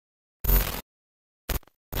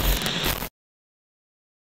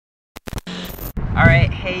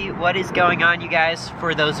Alright, hey, what is going on, you guys?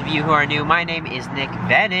 For those of you who are new, my name is Nick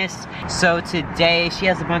Venice. So today, she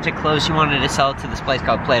has a bunch of clothes she wanted to sell to this place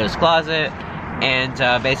called Platos Closet.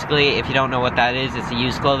 And basically, if you don't know what that is, it's a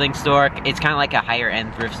used clothing store. It's kind of like a higher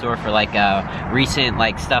end thrift store for like recent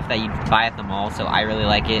like stuff that you buy at the mall. So I really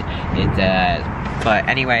like it. But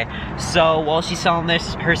anyway, so while she's selling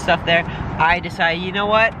her stuff there, I decided, you know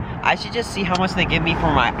what? I should just see how much they give me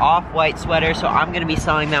for my off-white sweater. So I'm gonna be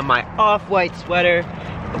selling them my off-white sweater.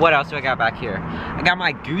 What else do I got back here? I got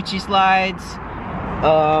my Gucci slides.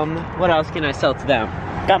 What else can I sell to them?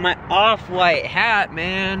 Got my off-white hat,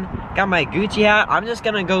 man. Got my Gucci hat. I'm just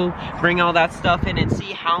gonna go bring all that stuff in and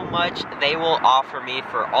see how much they will offer me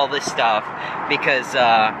for all this stuff. Because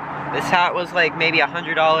this hat was like maybe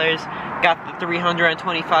 $100. Got the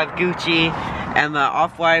 325 Gucci, and the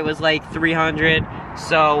off-white was like 300.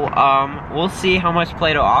 So we'll see how much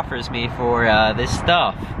Plato offers me for this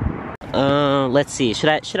stuff. Let's see.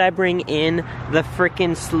 Should I bring in the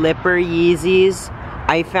frickin' slipper Yeezys?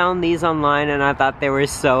 I found these online and I thought they were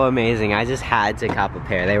so amazing. I just had to cop a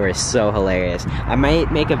pair. They were so hilarious. I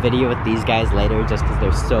might make a video with these guys later just because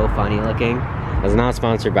they're so funny looking. I was not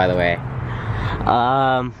sponsored, by the way.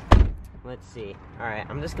 Let's see. Alright,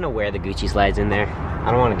 I'm just gonna wear the Gucci slides in there.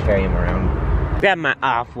 I don't want to carry them around. Grab my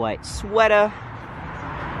off-white sweater.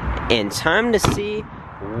 And time to see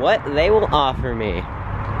what they will offer me.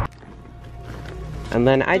 And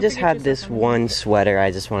then I just had this one sweater.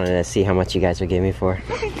 I just wanted to see how much you guys would give me for.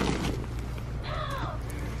 What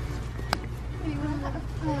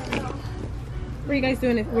are you guys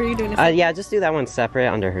doing? What are you doing? Yeah, just do that one separate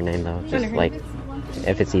under her name though. Just like,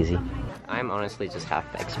 if it's easy. I'm honestly just half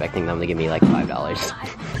expecting them to give me like $5.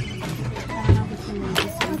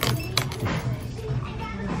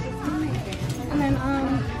 And then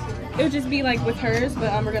it would just be like with hers,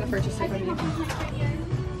 but we're gonna purchase it from you.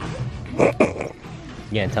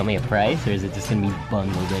 You gonna tell me a price, or is it just gonna be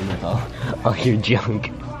bundled in with all your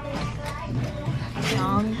junk?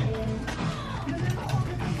 Junk.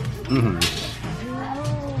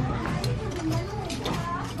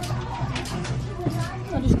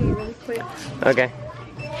 I'll just do it really quick. Okay.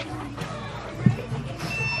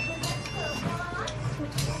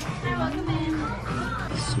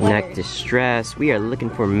 Neck distress. We are looking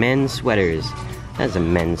for men's sweaters. That's a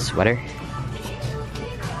men's sweater.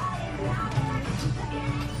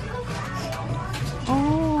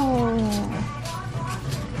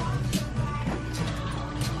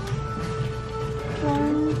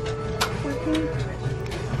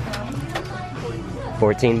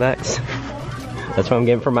 $14. That's what I'm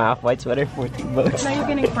getting for my off-white sweater. $14. Now you're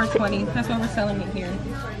getting $4.20. That's what we're selling it here.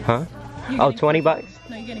 Huh? Oh, $20?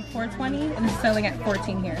 No, you're getting $4.20 and it's selling at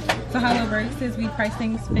 $14 here. So how it works is we price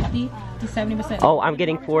things 50 to 70%. Oh, I'm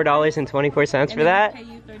getting $4.24 for that? We pay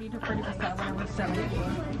you 30 to 40% when we're selling it for.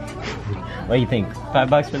 What do you think?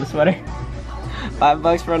 $5 for the sweater?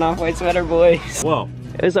 $5 for an off-white sweater, boys. Whoa.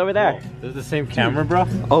 It was over there. Whoa. This is the same camera, bro?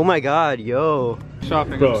 Oh my god, yo.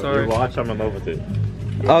 Shopping, bro, I'm sorry. Your watch, I'm in love with it.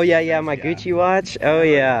 Oh yeah, my Gucci watch. Oh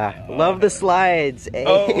yeah, love the slides. Hey.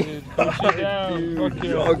 Oh, Gucci down. Fuck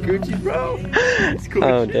yeah. Oh, Gucci, bro. It's cool.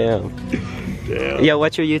 Oh damn. Damn. Yo,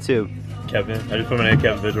 what's your YouTube? Kevin. I just put my name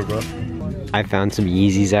Kevin Vigil, bro. I found some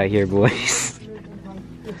Yeezys out here, boys.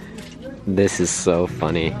 This is so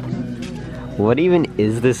funny. What even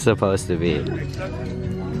is this supposed to be?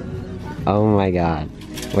 Oh my god.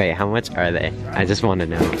 Wait, how much are they? I just want to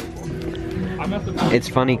know. It's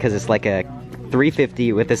funny because it's like a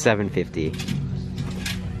 $350 with a $750.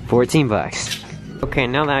 $14. Okay,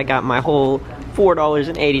 now that I got my whole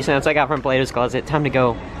 $4.80 I got from Platos Closet, time to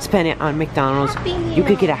go spend it on McDonald's. You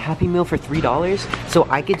could get a Happy Meal for $3, so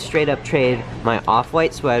I could straight up trade my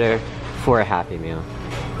off-white sweater for a Happy Meal.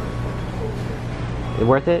 Is it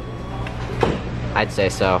worth it? I'd say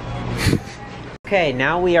so. Okay,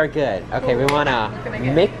 now we are good. Okay, we want a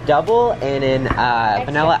McDouble and an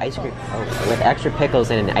vanilla ice cream with extra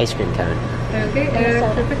pickles and an ice cream cone. Okay,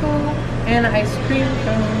 extra pickle and an ice cream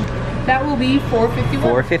cone. That will be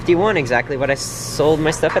 $4.51. $4.51, exactly what I sold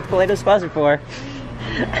my stuff at the Platos Closet for.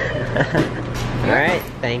 Alright,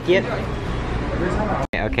 thank you.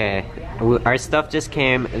 Okay, our stuff just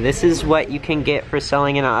came. This is what you can get for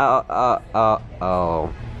selling an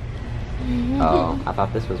oh, I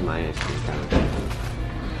thought this was my ice cream cone.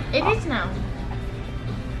 It is now.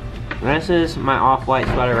 This is my off-white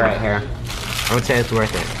sweater right here. I would say it's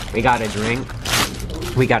worth it. We got a drink,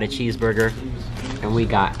 we got a cheeseburger, and we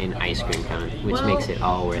got an ice cream cone, which makes it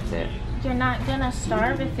all worth it. You're not gonna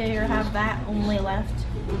starve if you have that only left.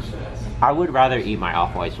 I would rather eat my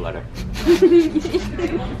off-white sweater.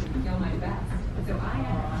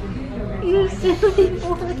 You silly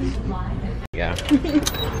boy. Yeah.